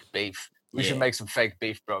fake beef, we should make some fake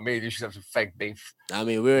beef, bro. Me and you should have some fake beef. I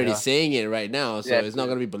mean, we're already saying it right now, so it's not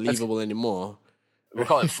gonna be believable anymore.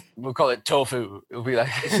 We'll call it tofu. It'll be like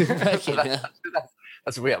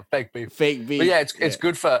That's what we have, fake beef. Fake beef. But yeah, it's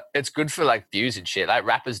good for like views and shit. Like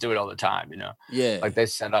rappers do it all the time, you know. Yeah. Like they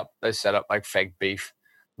set up like fake beef.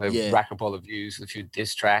 They Yeah. rack up all the views, a few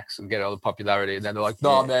diss tracks, and get all the popularity. And then they're like,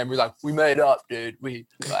 "No, Yeah. man, we made up, dude. We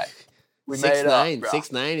made up, bro.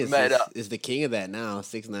 6ix9ine is the king of that now.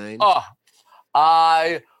 6ix9ine. Oh,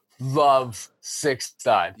 I love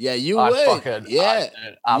 6ix9ine. Yeah, you I would. fucking Yeah.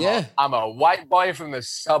 I'm a white boy from the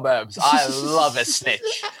suburbs. I love a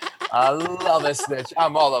snitch. I love a snitch.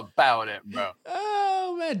 I'm all about it, bro.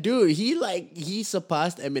 Oh man, dude, he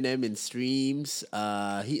surpassed Eminem in streams.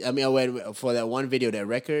 I went for that one video, that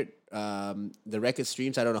record, the record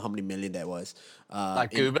streams. I don't know how many million that was.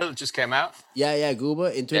 Like Goober that just came out. Yeah, Goober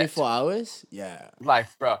in 24 hours. Yeah, Like,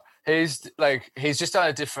 bro, he's just on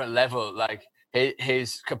a different level. Like,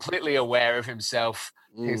 he's completely aware of himself.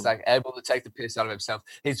 He's like able to take the piss out of himself.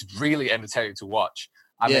 He's really entertaining to watch.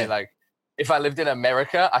 I mean, like, if I lived in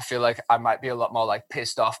America, I feel like I might be a lot more like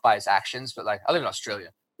pissed off by his actions. But like, I live in Australia,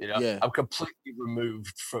 you know, I'm completely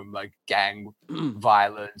removed from like gang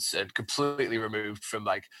violence and completely removed from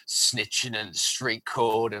like snitching and street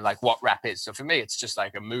code and like what rap is. So for me, it's just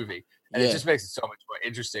like a movie, and it just makes it so much more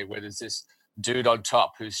interesting when there's this dude on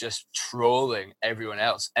top who's just trolling everyone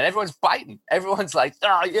else, and everyone's biting. Everyone's like,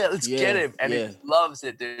 "Oh yeah, let's get him," and he loves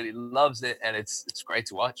it, dude. He loves it, and it's great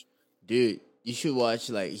to watch, dude. You should watch,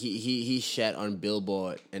 like, he shat on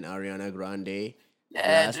Billboard and Ariana Grande.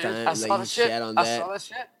 Yeah, last dude, time, I saw like, the he shit. shat on I that. saw that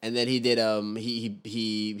shit. And then he did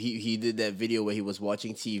he did that video where he was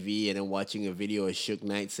watching TV and then watching a video of Suge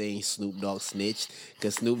Knight saying Snoop Dogg snitched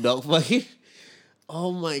because Snoop Dogg fucking.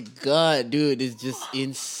 Oh my god, dude, it's just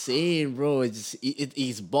insane, bro. It's just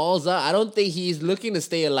he's balls out. I don't think he's looking to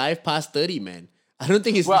stay alive past 30, man. I don't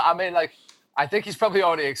think he's. Well, I mean, like, I think he's probably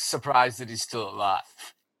already surprised that he's still alive.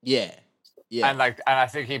 Yeah. Yeah. And I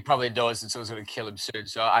think he probably knows that someone's going to kill him soon.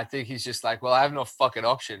 So I think he's just like, well, I have no fucking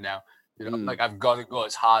option now. You know, like, I've got to go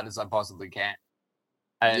as hard as I possibly can.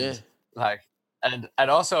 And like, and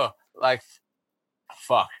also, like,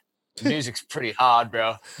 fuck, music's pretty hard,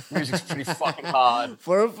 bro. Music's pretty fucking hard.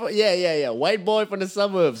 For white boy from the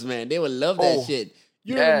suburbs, man. They would love that shit.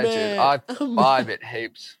 You're a man. Dude, I vibe it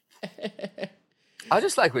heaps. I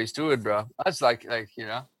just like what he's doing, bro. I just like, you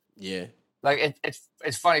know. Yeah. Like,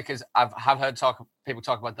 it's funny because have heard people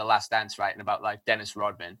talk about The Last Dance, right? And about like Dennis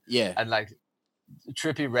Rodman. Yeah. And like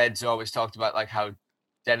Trippie Redd's always talked about like how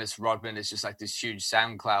Dennis Rodman is just like this huge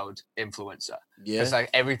SoundCloud influencer. Yeah. It's like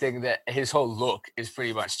everything that his whole look is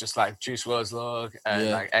pretty much just like Juice WRLD's look and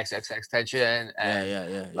like XXX Tension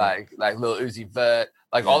and like Lil Uzi Vert,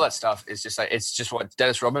 like all that stuff is just like, it's just what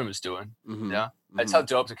Dennis Rodman was doing. You know? It's how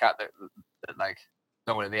dope to cat that like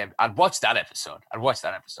someone in the end. I'd watch that episode.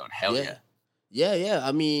 Hell yeah. Yeah.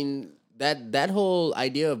 I mean, that whole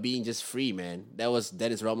idea of being just free, man. That was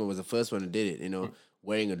Dennis Rodman was the first one who did it. You know,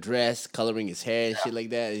 wearing a dress, coloring his hair and shit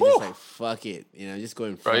like that. It's just like, fuck it. You know, just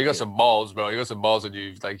going. Bro, you got some balls, bro. You got some balls when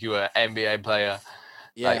you were an NBA player.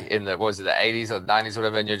 Yeah. Like in the 80s or 90s or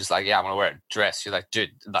whatever, and you're just like, yeah, I'm gonna wear a dress. You're like,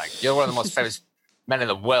 dude, like, you're one of the most famous men in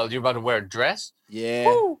the world. You're about to wear a dress? Yeah.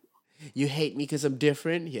 Woo! You hate me because I'm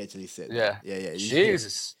different? He actually said that. Yeah.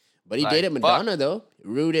 Jesus. But he dated Madonna, though.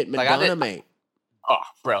 Rooted Madonna, mate. Oh,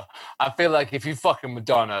 bro. I feel like if you fucking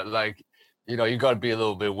Madonna, like, you know, you got to be a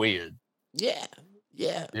little bit weird. Yeah.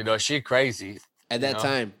 You know, she crazy. At that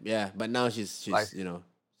time, yeah. But now she's like, you know,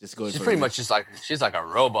 just going. She's pretty much just like, she's like a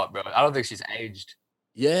robot, bro. I don't think she's aged.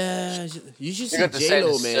 Yeah. You should see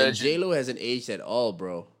J-Lo, man. J-Lo hasn't aged at all,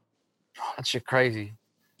 bro. That shit crazy.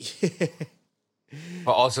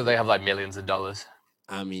 But also they have like millions of dollars.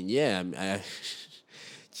 I mean, yeah. Did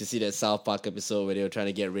you see that South Park episode where they were trying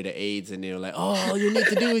to get rid of AIDS and they were like, oh, all you need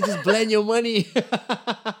to do is just blend your money.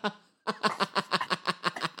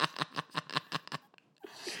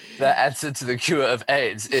 The answer to the cure of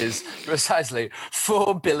AIDS is precisely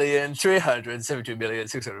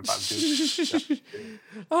 4,372,605,000.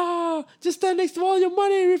 Oh, just stand next to all your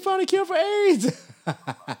money. We found a cure for AIDS.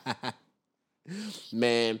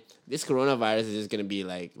 Man, this coronavirus is just gonna be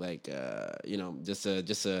like you know, just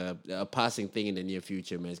a passing thing in the near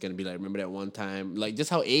future, man. It's gonna be like, remember that one time, like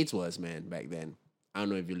just how AIDS was, man, back then. I don't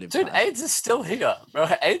know if you lived. Dude, AIDS is still here, bro.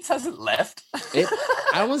 AIDS hasn't left.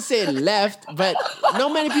 I won't say it left, but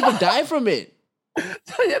not many people die from it.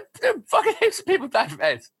 Fucking heaps of people die from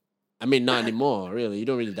AIDS. I mean, not anymore, really. You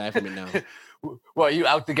don't really die from it now. What, you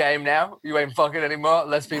out the game now? You ain't fucking anymore?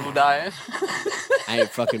 Less people dying? I ain't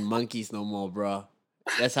fucking monkeys no more, bro.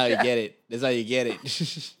 That's how you get it. That's how you get it.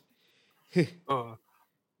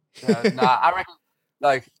 I reckon,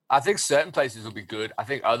 like, I think certain places will be good. I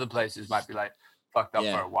think other places might be, like, fucked up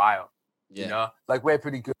for a while. Yeah. You know? Like, we're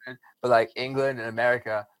pretty good. But, like, England and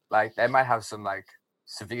America, like, they might have some, like,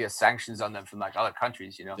 severe sanctions on them from like other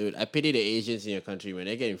countries, you know. Dude, I pity the Asians in your country, man.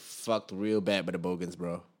 They're getting fucked real bad by the Bogans,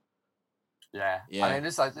 bro. Yeah. Yeah. I mean,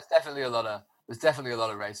 there's definitely a lot of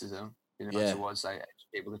racism, you know, Yeah. towards like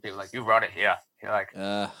people. People like, you brought it here. You're like,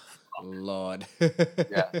 Lord.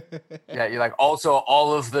 yeah. Yeah, you're like, also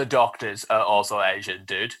all of the doctors are also Asian,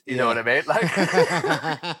 dude. You know what I mean? Like,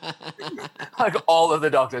 like all of the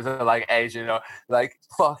doctors are like Asian, or like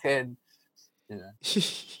fucking, you know.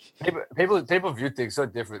 People view things so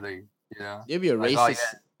differently, you know. It'd be a Like,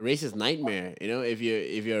 racist nightmare. You know, if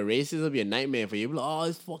you're a racist, it'll be a nightmare for you. You'll be like, oh,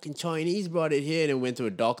 this fucking Chinese brought it here, and then went to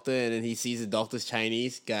a doctor, and then he sees the doctor's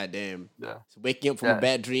Chinese. God damn. Yeah. He's waking up from a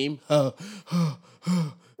bad dream.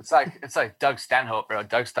 It's like Doug Stanhope, bro.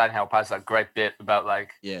 Doug Stanhope has that great bit about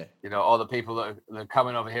like, you know, all the people that are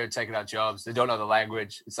coming over here and taking our jobs. They don't know the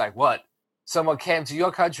language. It's like, what? Someone came to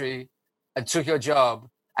your country and took your job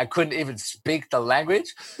and couldn't even speak the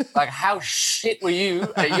language? Like, how shit were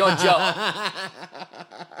you at your job?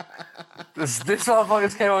 This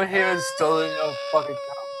motherfuckers came over here and stole your fucking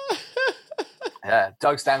job. Yeah,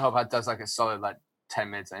 Doug Stanhope does like a solid like 10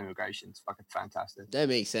 minutes of immigration. It's fucking fantastic. That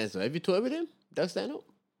makes sense, though. Have you toured with him, Doug Stanhope?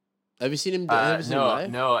 Have you seen him?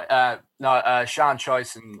 No. Sean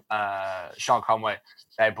Choice and Sean Conway,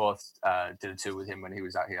 they both did a tour with him when he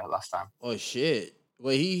was out here last time. Oh shit!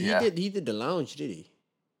 Well, he did the lounge, did he?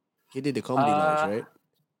 He did the comedy lounge,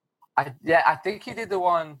 right? I think he did the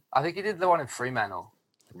one. I think he did the one in Fremantle.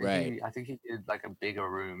 I think he did like a bigger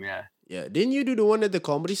room. Yeah. Yeah. Didn't you do the one at the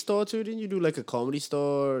Comedy Store too? Didn't you do like a Comedy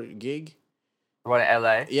Store gig? The one in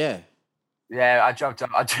LA. Yeah. Yeah, I jumped up.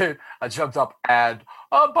 I jumped up and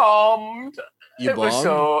I bombed. You bombed? Was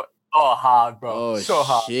so hard, bro. Oh, so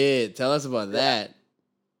hard. Shit. Tell us about that.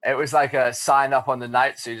 It was like a sign up on the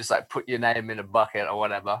night, so you just like put your name in a bucket or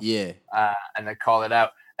whatever. Yeah. And they call it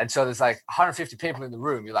out. And so there's like 150 people in the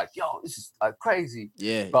room. You're like, yo, this is like crazy.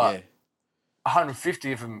 Yeah. But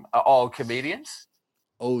 150 of them are all comedians.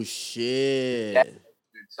 Oh shit. Yeah.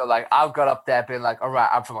 So like I've got up there being like, all right,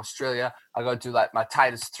 I'm from Australia. I gotta do like my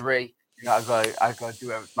Titus 3. You know, I gotta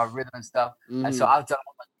do my rhythm and stuff. Mm-hmm. And so I've done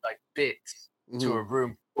like bits to a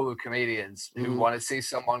room full of comedians who want to see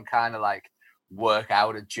someone kind of like work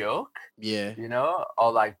out a joke. Yeah. You know,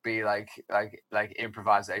 or like be like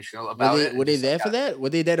improvisational about it. Were they there for that? Were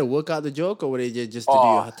they there to work out the joke, or were they just to do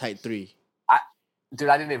a tight 3? Dude,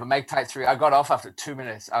 I didn't even make tight 3. I got off after 2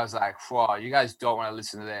 minutes. I was like, "Wow, you guys don't want to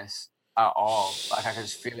listen to this at all." Like I could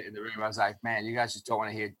just feel it in the room. I was like, "Man, you guys just don't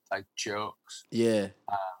want to hear like jokes." Yeah.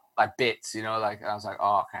 Like bits, you know, like, and I was like,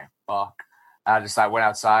 "Oh, okay, fuck." And I just like went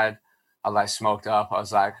outside. I like smoked up. I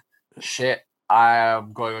was like, "Shit, I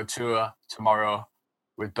am going on tour tomorrow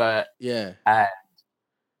with Bert." Yeah. And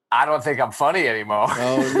I don't think I'm funny anymore.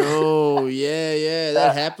 Oh no! Yeah,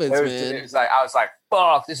 that happens, man. It was like I was like,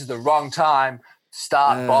 "Fuck, this is the wrong time to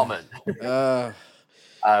start bombing." But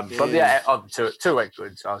yeah, two went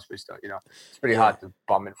good, so I was pretty stoked. You know, it's pretty hard to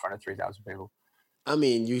bomb in front of 3,000 people. I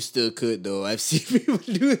mean, you still could though. I've seen people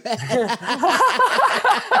do that.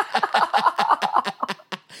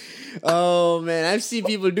 Oh man, I've seen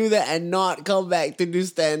people do that and not come back to do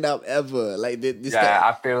stand up ever. Like this.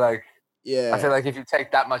 I feel like if you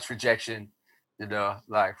take that much rejection, you know,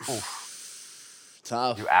 like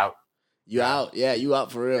tough. You out. You out. Yeah, you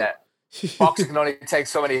out for real. Yeah. Boxer can only take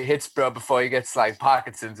so many hits, bro, before he gets like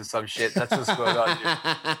Parkinson's or some shit. That's what's going on.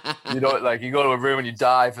 You know, like you go to a room and you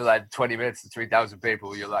die for like 20 minutes to 3,000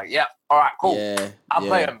 people. You're like, yeah, all right, cool. I'm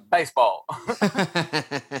playing baseball.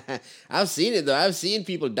 I've seen it though. I've seen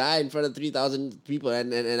people die in front of 3,000 people,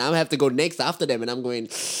 and I have to go next after them, and I'm going,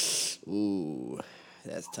 ooh,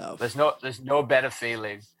 that's tough. There's no better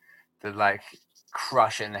feeling than like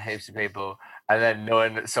crushing heaps of people and then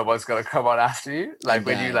knowing that someone's gonna come on after you, like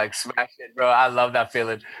when you like smash it, bro. I love that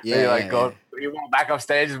feeling. You like you walk back off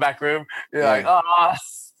stage in the back room, you're like, oh,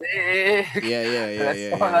 sick.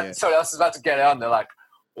 Yeah. Someone else is about to get on. They're like,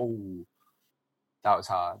 oh, that was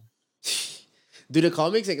hard. Do the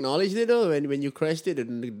comics acknowledge it though when you crushed it?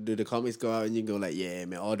 Do the comics go out and you go like, yeah,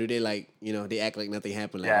 man, or do they like, you know, they act like nothing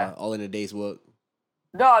happened, like all in a day's work?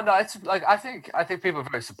 No, it's like I think people are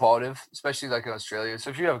very supportive, especially like in Australia. So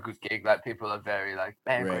if you have a good gig, like people are very like,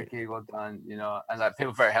 man, great gig, well done, you know, and like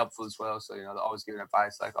people are very helpful as well. So you know, they're always giving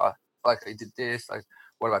advice, like, oh, like you did this, like,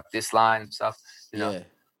 what about this line and stuff, you know.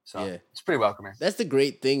 So it's pretty welcoming. That's the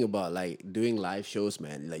great thing about like doing live shows,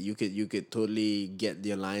 man. Like you could totally get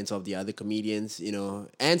the lines of the other comedians, you know,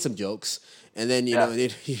 and some jokes, and then you know you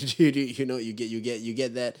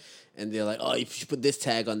get that. And they're like, oh, you should put this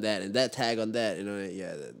tag on that and that tag on that. You know,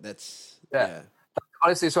 that's.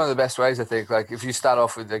 Honestly, it's one of the best ways, I think. Like, if you start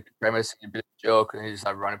off with the premise and you build a joke and you just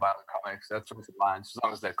like run about the comics, that's always the lines. As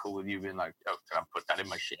long as they're cool with you being like, "Yo, can I put that in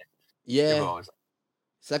my shit?" Yeah, People always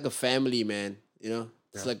it's like a family, man. You know,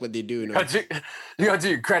 it's like what they do. You know, you got to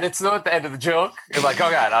do credits though at the end of the joke. You're like,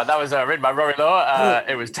 "Okay, that was written by Rory Lowe.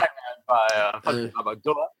 It was tagged by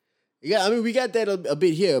Dula." Yeah, I mean, we got that a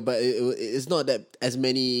bit here, but it's not that as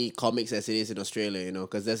many comics as it is in Australia, you know,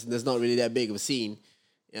 because there's not really that big of a scene.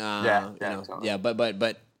 Totally. Yeah,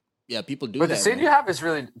 but yeah, people do. But that, the scene man. you have is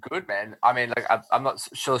really good, man. I mean, like, I'm not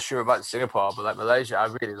sure about Singapore, but like Malaysia, I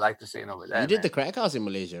really like the scene over there. You did man. the Crack House in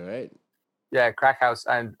Malaysia, right? Yeah, Crack House,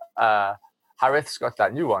 and Harith's got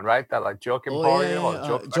that new one, right? That like Joke Emporium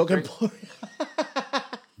or Joke Emporium.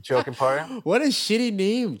 Joke Emporium. What a shitty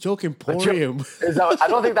name, Joke Emporium. I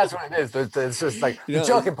don't think that's what it is. It's just like the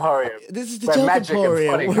Joke Emporium. This is the where Joke magic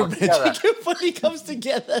Emporium and funny where come together. magic and funny comes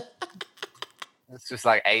together. It's just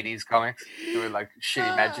like 80s comics doing like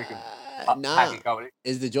shitty magic and hacky comedy.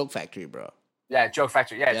 It's the Joke Factory, bro. Yeah, Joke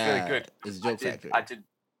Factory. Yeah, it's really good. It's Joke Factory. I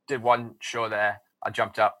did one show there. I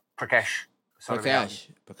jumped up. Prakash. Prakash.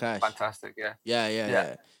 Fantastic, yeah.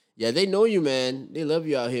 Yeah, they know you, man. They love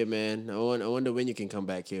you out here, man. I wonder when you can come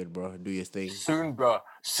back here, bro. Do your thing. Soon, bro.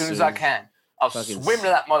 Soon as I can. I'll swim to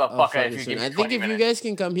that motherfucker if you give me 20 I think if minutes. you guys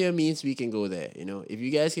can come here, means we can go there. You know, if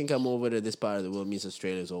you guys can come over to this part of the world, means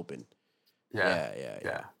Australia's open. Yeah.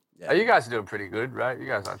 You guys are doing pretty good, right? You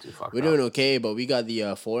guys aren't too fucked We're up. doing okay, but we got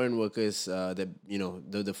the foreign workers,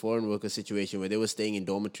 the foreign worker situation where they were staying in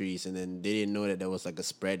dormitories, and then they didn't know that there was like a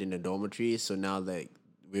spread in the dormitories. So now like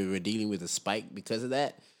we were dealing with a spike because of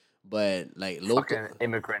that. But like local fucking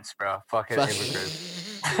immigrants, bro. Fucking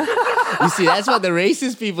immigrants. You see, that's what the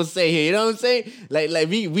racist people say here. You know what I'm saying? Like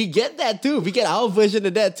we get that too. We get our version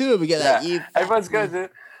of that too. We get like everyone's good,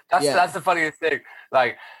 dude. That's the funniest thing.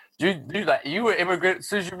 Like you were immigrant as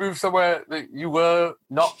soon as you moved somewhere that you were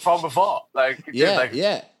not from before. Like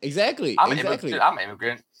exactly. I'm an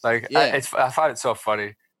immigrant. Like I find it so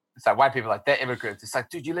funny. It's like white people like they're immigrants. It's like,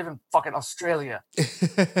 dude, you live in fucking Australia.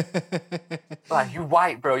 Like you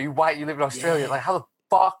white, bro. You white. You live in Australia. Like how the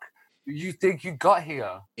fuck do you think you got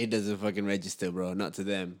here? It doesn't fucking register, bro. Not to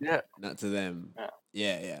them. Yeah. Not to them.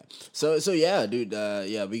 Yeah. So yeah, dude.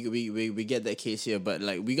 We get that case here, but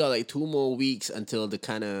like we got like 2 more weeks until the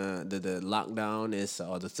kind of the lockdown is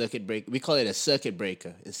or the circuit break. We call it a circuit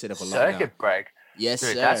breaker instead of a lockdown. Circuit break. Yes,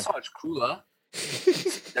 dude, sir. That's so much cooler.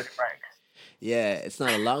 Circuit break. Yeah, it's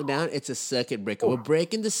not a lockdown. It's a circuit breaker. We're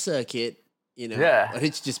breaking the circuit. You know. Yeah. Or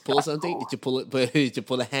did you just pull something? Cool. Did you pull it? Did you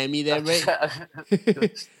pull a hammy there, right?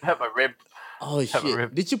 Have my rib. Oh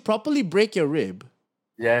shit! Did you properly break your rib?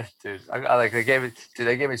 Yeah, dude. I like they gave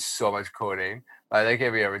me so much codeine. Like they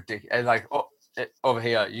gave me a ridiculous. And like over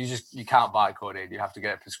here, you can't buy codeine. You have to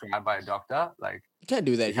get it prescribed by a doctor. Like you can't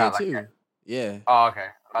do that here too. Yeah. Oh, okay.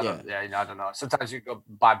 I don't know. Sometimes you go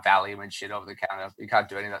buy Valium and shit over the counter. You can't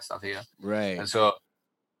do any of that stuff here. Right. And so,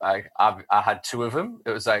 like, I had 2 of them. It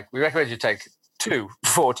was like, we recommend you take 2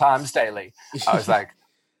 4 times daily. I was like,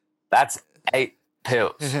 that's 8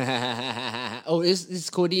 pills. Oh, it's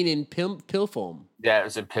codeine in pill form? Yeah, it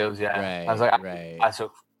was in pills, yeah. Right, I was like, right. I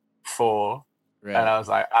took 4, and I was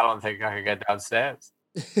like, I don't think I can get downstairs.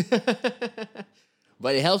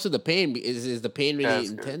 But it helps with the pain. Is the pain really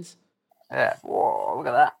intense? Good. Yeah. Whoa, look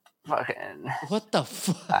at that. Fucking. What the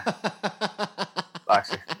fuck?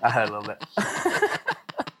 Actually, I had a little bit.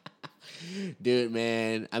 Dude,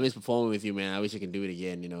 man, I miss performing with you, man. I wish I can do it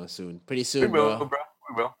again, soon. Pretty soon, bro.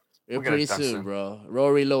 We will. We'll pretty soon, bro.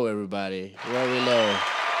 Rory Lowe, everybody. Rory Lowe.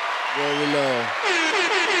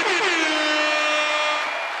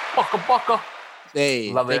 Baka.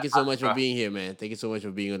 Hey, thank you so much for being here, man. Thank you so much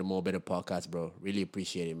for being on the More Better podcast, bro. Really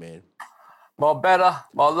appreciate it, man. More better,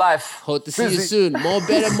 more life. Hope to see you soon. More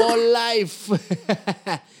better, more life.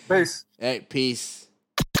 Peace. Hey, peace.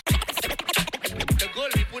 The goal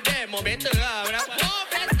we put there, more better. More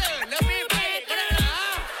better. Let me break.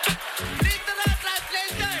 Literal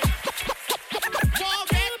translation. More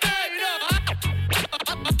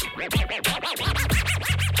better,